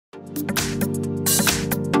Hi,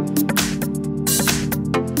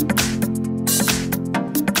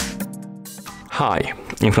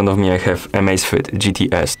 in front of me I have Amazfit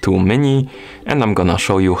GTS 2 Mini, and I'm gonna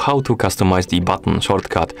show you how to customize the button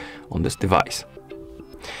shortcut on this device.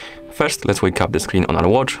 First, let's wake up the screen on our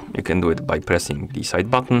watch. You can do it by pressing the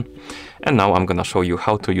side button. And now I'm gonna show you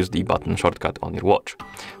how to use the button shortcut on your watch.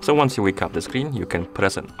 So once you wake up the screen, you can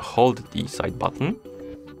press and hold the side button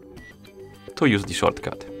to use the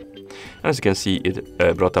shortcut. And as you can see, it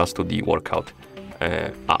brought us to the workout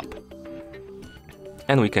app.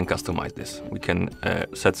 And we can customize this. We can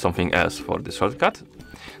set something else for the shortcut.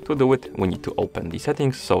 To do it, we need to open the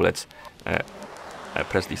settings. So let's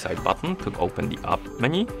press the side button to open the app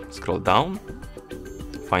menu, scroll down,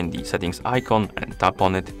 find the settings icon and tap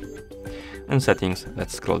on it. In settings,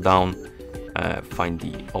 let's scroll down, find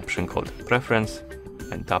the option called preference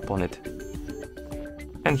and tap on it.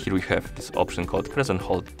 And here we have this option called press and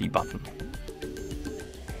hold the button.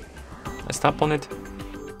 Let's tap on it.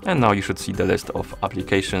 And now you should see the list of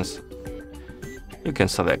applications you can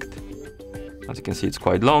select. As you can see, it's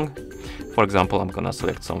quite long. For example, I'm gonna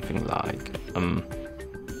select something like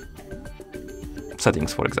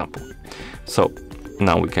settings, for example. So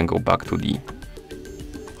now we can go back to the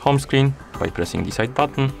home screen by pressing the side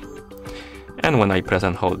button. And when I press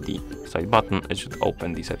and hold the side button, it should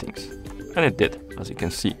open the settings. And it did, as you can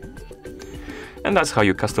see. And that's how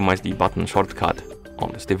you customize the button shortcut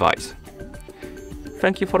on this device.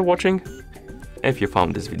 Thank you for watching. If you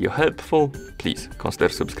found this video helpful, please consider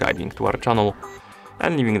subscribing to our channel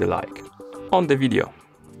and leaving the like on the video.